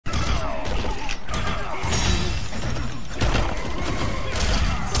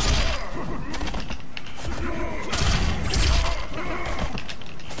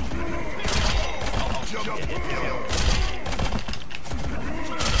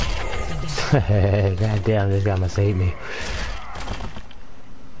God damn, this guy must hate me.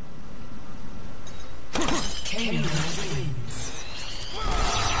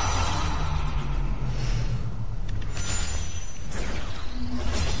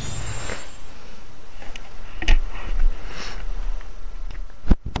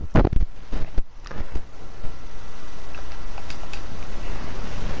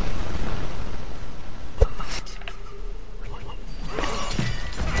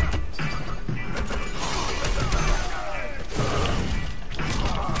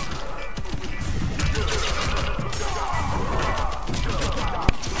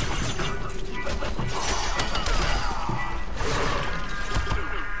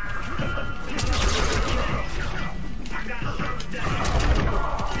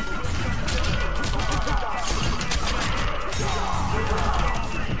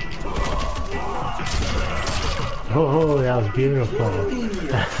 Oh, that was beautiful. You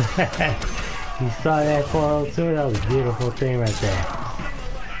saw that 402? That was a beautiful thing right there.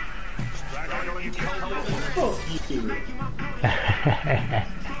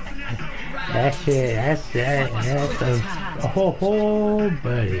 That shit, that's oh,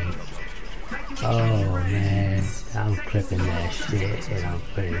 buddy. Oh, man. I'm clipping that shit and I'm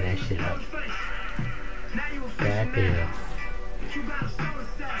putting that shit up. God damn.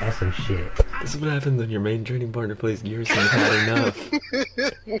 That's some shit. This is what happens when your main training partner plays gears and you've had enough.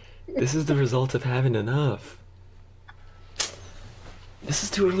 This is the result of having enough. This is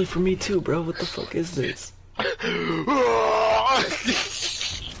too early for me too, bro. What the fuck is this? I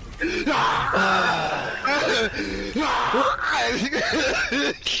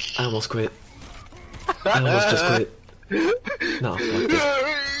almost quit. I almost just quit. No, fuck this.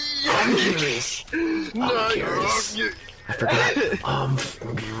 I'm curious. I'm curious. I forgot.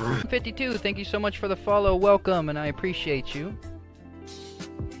 52, thank you so much for the follow. Welcome, and I appreciate you.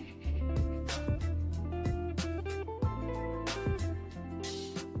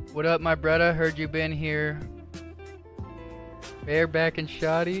 What up, my brother? Heard you been here. Bareback and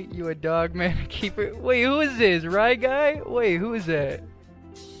Shoddy, you a dog man. Keep it. Wait, who is this? Right guy? Wait, who is that?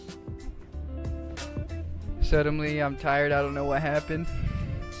 Suddenly, I'm tired. I don't know what happened.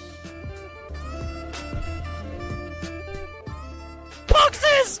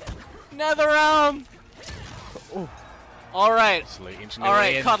 Boxes! Another round. All right,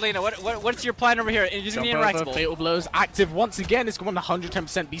 Codlina, what's your plan over here? Using the interactable. Fatal blows active once again. It's going to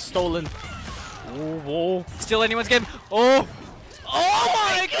 110% be stolen. Oh, Still anyone's game. Oh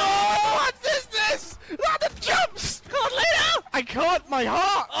my God! what is this? Ah, the jumps! Codlina! I can't. My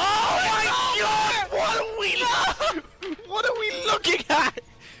heart. Oh my God! What are we looking at?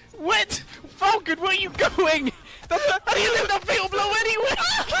 What? Falcon, where are you going? How do you live that fatal blow anyway?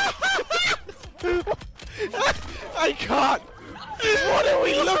 I can't. What are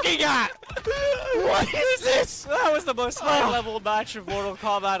we looking at? What is this? That was the most high-level match of Mortal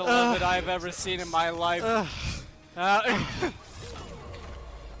Kombat 11 I've ever seen in my life.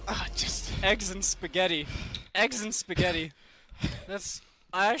 Just Eggs and spaghetti. Eggs and spaghetti.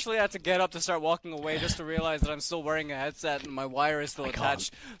 I actually had to get up to start walking away just to realize that I'm still wearing a headset and my wire is still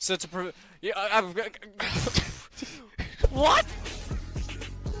attached. So to what?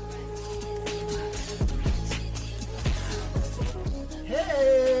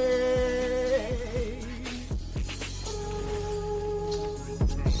 hey.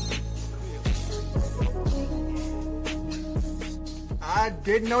 I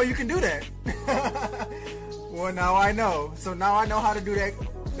didn't know you can do that. Well, now I know. So now I know how to do that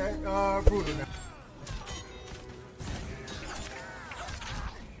brutal now.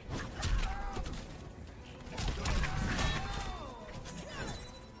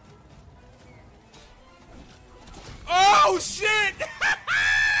 Oh shit!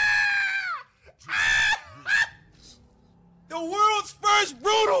 The world's first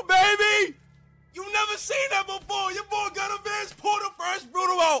brutal, baby! You never seen that before. Your boy Gunner Vance pulled the first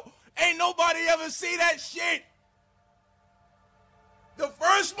brutal out. Ain't nobody ever see that shit. The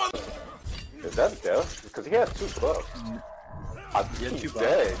first mother. Is that death? Because he has 2 buffs. He's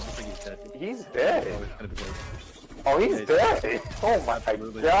dead. He's dead. Oh, he's dead. Oh my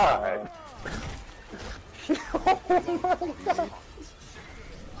God. Oh my God.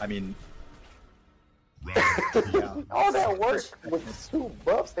 I mean, all that work with 2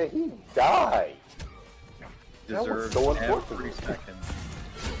 buffs and he died. deserves so every second.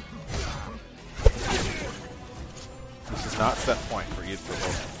 This is not set point for either of them.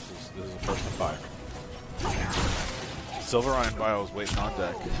 This is a first to 5. Silver Iron Bio is waiting on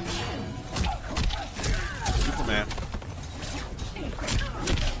deck. Superman.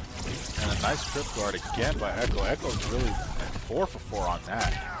 And a nice trip guard again by Echo. Echo's really 4 for 4 on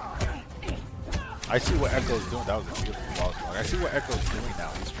that. I see what Echo's doing. That was a beautiful boss dog. I see what Echo's doing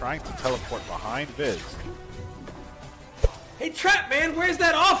now. He's trying to teleport behind Viz. Hey, Trap, man, where's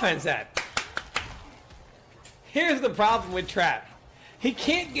that offense at? Here's the problem with Trap. He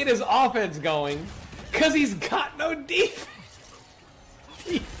can't get his offense going because he's got no defense.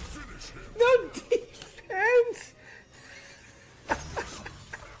 No defense.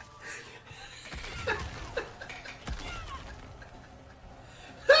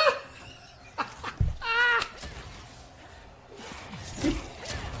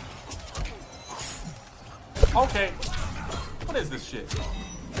 Okay. What is this shit?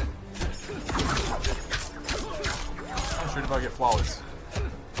 I'm sure if I get flawless.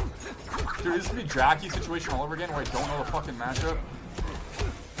 Dude, this is gonna be Jackie situation all over again where I don't know the fucking matchup.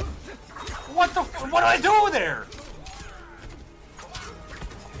 What the f- what do I do there?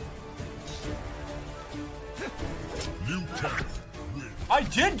 I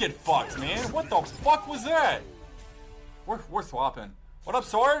did get fucked, man. What the fuck was that? We're swapping. What up,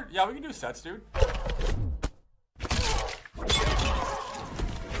 Sword? Yeah, we can do sets, dude.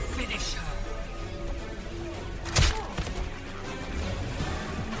 Finish her.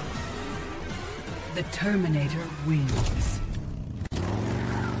 The Terminator wins.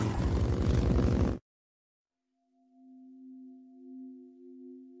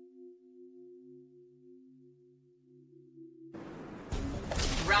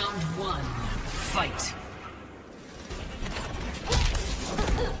 Round one, fight.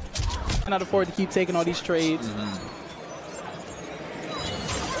 I cannot afford to keep taking all these trades.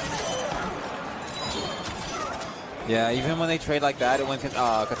 Yeah, even when they trade like that, when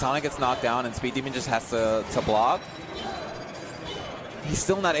Katana gets knocked down and Speed Demon just has to block, he's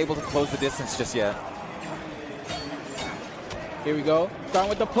still not able to close the distance just yet. Here we go. Starting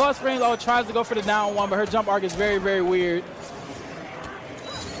with the plus range. Oh, tries to go for the down one, but her jump arc is very, very weird.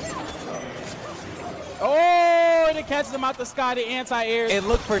 Oh, and it catches him out the sky, the anti-air. It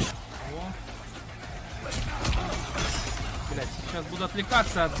looked for... Блять, сейчас буду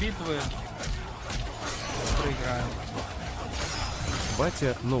отвлекаться от битвы. Проиграю.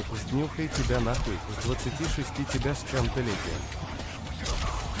 Батя, ну, сднюхай тебя нахуй. С 26 тебя с чем-то летел.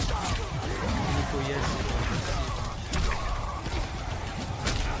 Нихуя себе.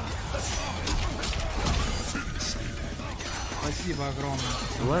 Спасибо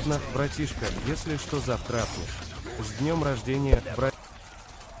огромное. Ладно, братишка, если что, завтра апнешь. С днем рождения, брат.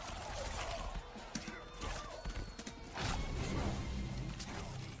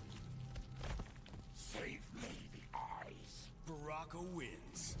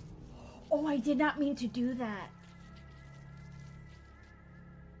 Oh, I did not mean to do that.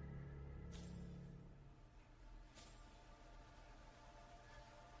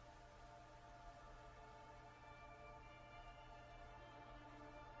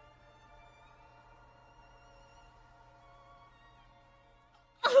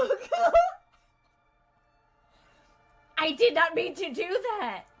 Oh, God. I did not mean to do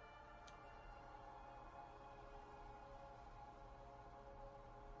that.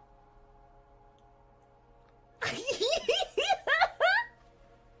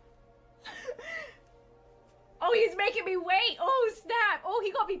 Oh, he's making me wait. Oh, snap. Oh,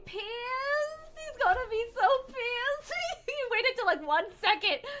 he got me pissed. He's gonna be so pissed. He waited till like 1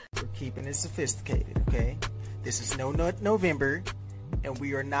 second. We're keeping it sophisticated, okay? This is No Nut November, and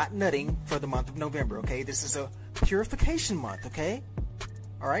we are not nutting for the month of November, okay? This is a purification month, okay?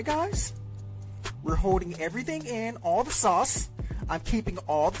 Alright, guys? We're holding everything in, all the sauce. I'm keeping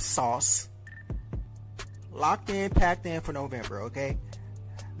all the sauce locked in, packed in for November, okay?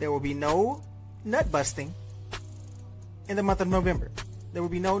 There will be no nut busting in the month of November. There will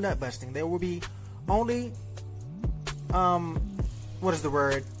be no nut busting. There will be only, what is the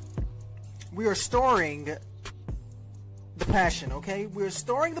word? We are storing the passion, okay? We're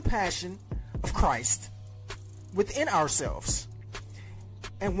storing the passion of Christ within ourselves.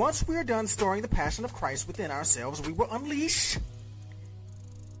 And once we're done storing the passion of Christ within ourselves, we will unleash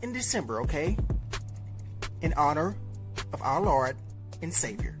in December, okay? In honor of our Lord and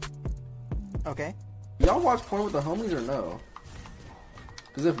Savior. Okay? Y'all watch porn with the homies or no?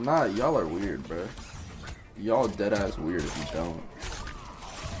 Because if not, y'all are weird, bro. Y'all dead ass weird if you don't.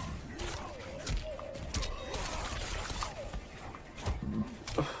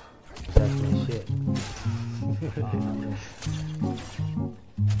 That's my shit.